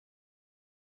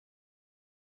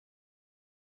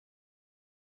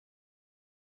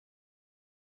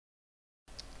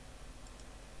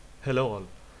Hello all.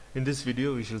 In this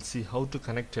video we shall see how to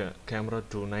connect a camera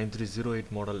to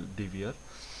 9308 model DVR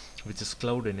which is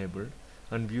cloud enabled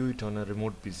and view it on a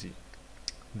remote PC.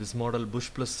 This model Bush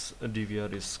Plus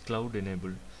DVR is cloud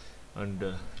enabled and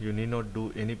you need not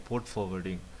do any port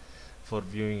forwarding for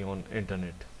viewing on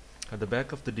internet. At the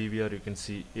back of the DVR you can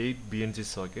see 8 BNC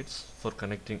sockets for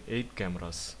connecting 8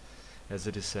 cameras as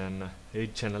it is an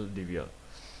 8 channel DVR.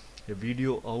 A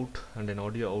video out and an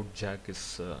audio out jack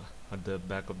is at the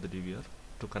back of the DVR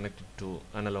to connect it to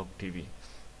analog TV.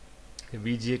 A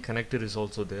VGA connector is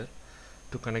also there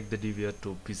to connect the DVR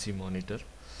to PC monitor,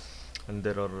 and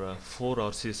there are 4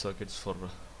 RCA sockets for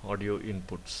audio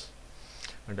inputs,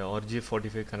 and a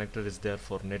RJ45 connector is there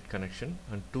for net connection,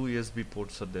 and 2 USB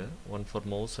ports are there, one for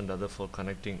mouse and other for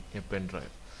connecting a pen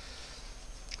drive,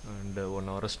 and one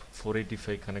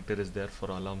RS485 connector is there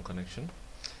for alarm connection,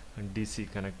 and DC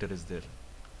connector is there.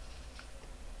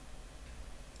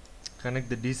 Connect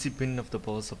the DC pin of the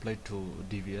power supply to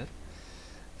DVR.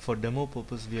 For demo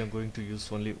purpose we are going to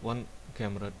use only one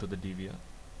camera to the DVR.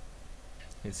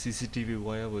 A CCTV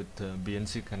wire with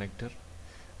BNC connector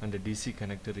and a DC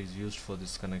connector is used for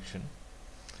this connection.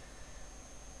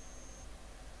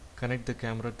 Connect the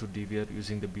camera to DVR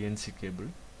using the BNC cable.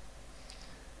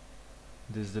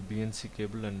 This is the BNC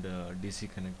cable and DC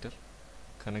connector.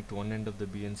 Connect one end of the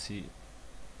BNC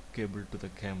cable to the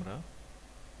camera.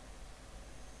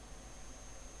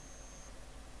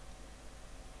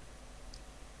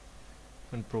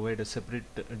 And provide a separate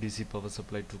DC power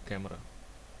supply to camera.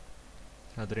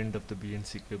 Other end of the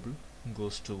BNC cable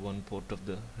goes to one port of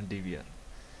the DVR.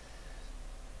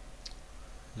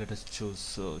 Let us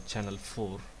choose channel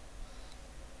 4.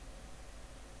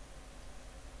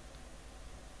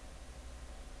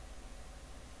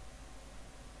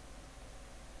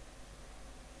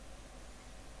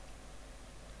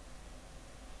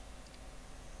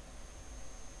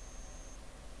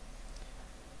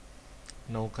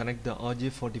 Now connect the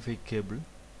RJ45 cable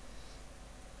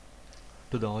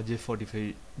to the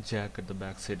RJ45 jack at the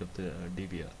back side of the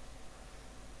DVR.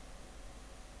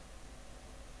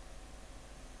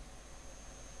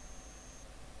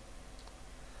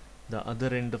 The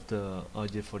other end of the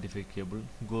RJ45 cable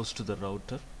goes to the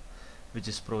router which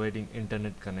is providing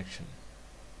internet connection.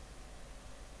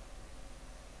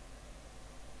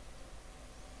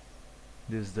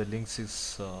 This is the Link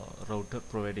 6 router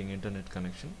providing internet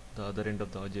connection. The other end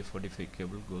of the RJ45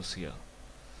 cable goes here.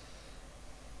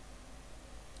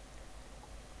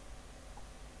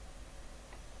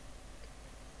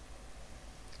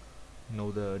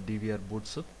 Now the DVR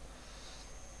boots up.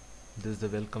 This is the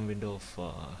welcome window of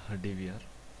DVR.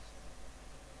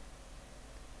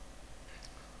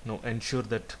 Now ensure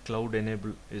that cloud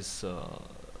enable is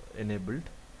enabled.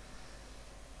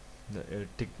 The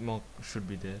tick mark should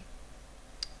be there.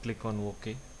 Click on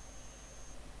OK.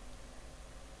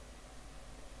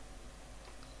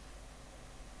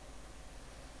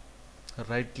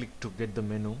 Right click to get the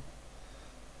menu.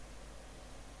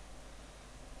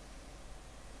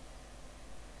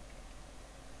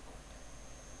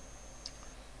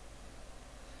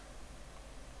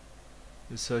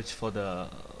 You search for the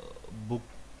book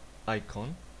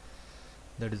icon,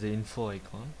 that is the info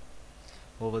icon.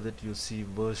 Over that you see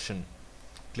version.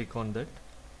 Click on that.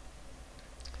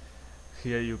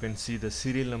 Here you can see the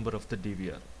serial number of the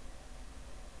DVR.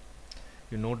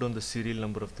 You note down the serial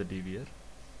number of the DVR.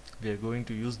 We are going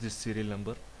to use this serial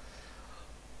number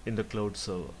in the cloud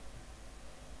server.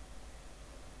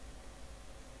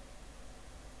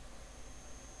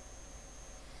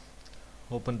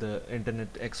 Open the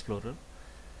Internet Explorer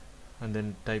and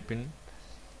then type in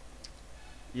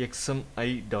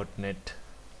xmi.net.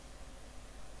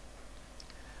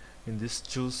 In this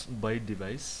choose by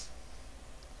device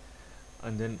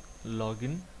and then log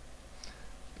in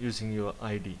using your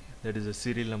ID, that is the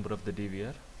serial number of the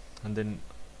DVR, and then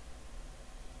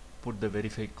put the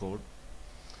verify code.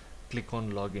 Click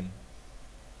on login.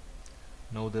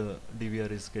 Now the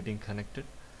DVR is getting connected.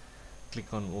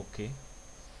 Click on OK,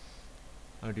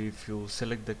 and if you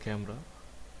select the camera,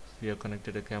 we have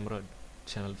connected a camera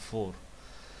channel 4.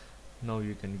 Now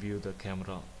you can view the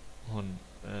camera on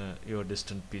your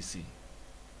distant PC.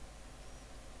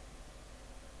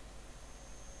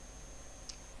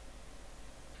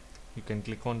 You can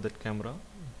click on that camera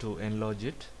to enlarge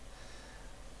it.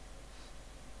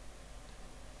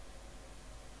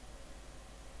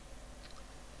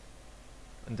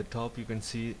 At the top you can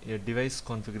see a device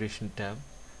configuration tab.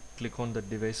 Click on the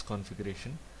device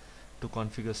configuration to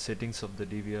configure settings of the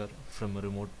DVR from a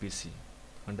remote PC.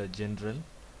 Under general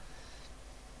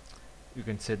you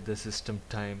can set the system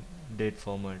time, date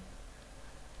format,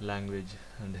 language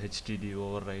and HDD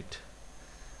overwrite,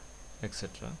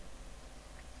 etc.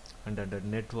 And under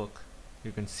network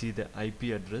you can see the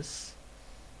IP address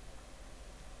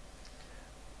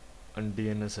and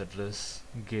DNS address,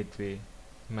 gateway,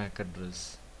 MAC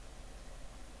address.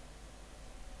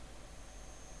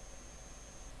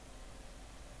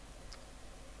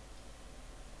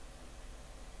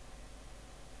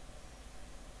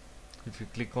 If you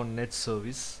click on net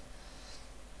service,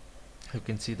 you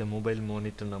can see the mobile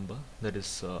monitor number, that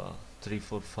is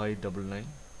 34599,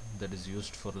 that is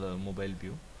used for the mobile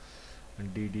view,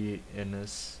 and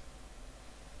DDNS,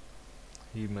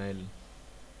 email,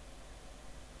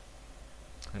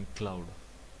 and cloud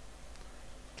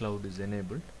is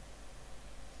enabled.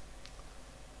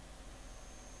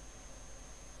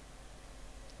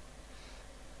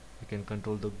 You can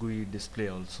control the GUI display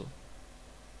also.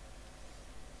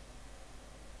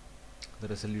 The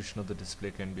resolution of the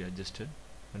display can be adjusted,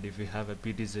 and if you have a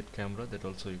PTZ camera, that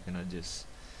also you can adjust.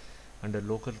 Under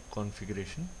local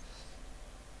configuration,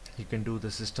 you can do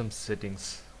the system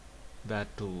settings, where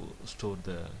to store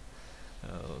the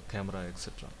camera,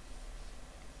 etc.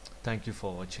 Thank you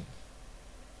for watching.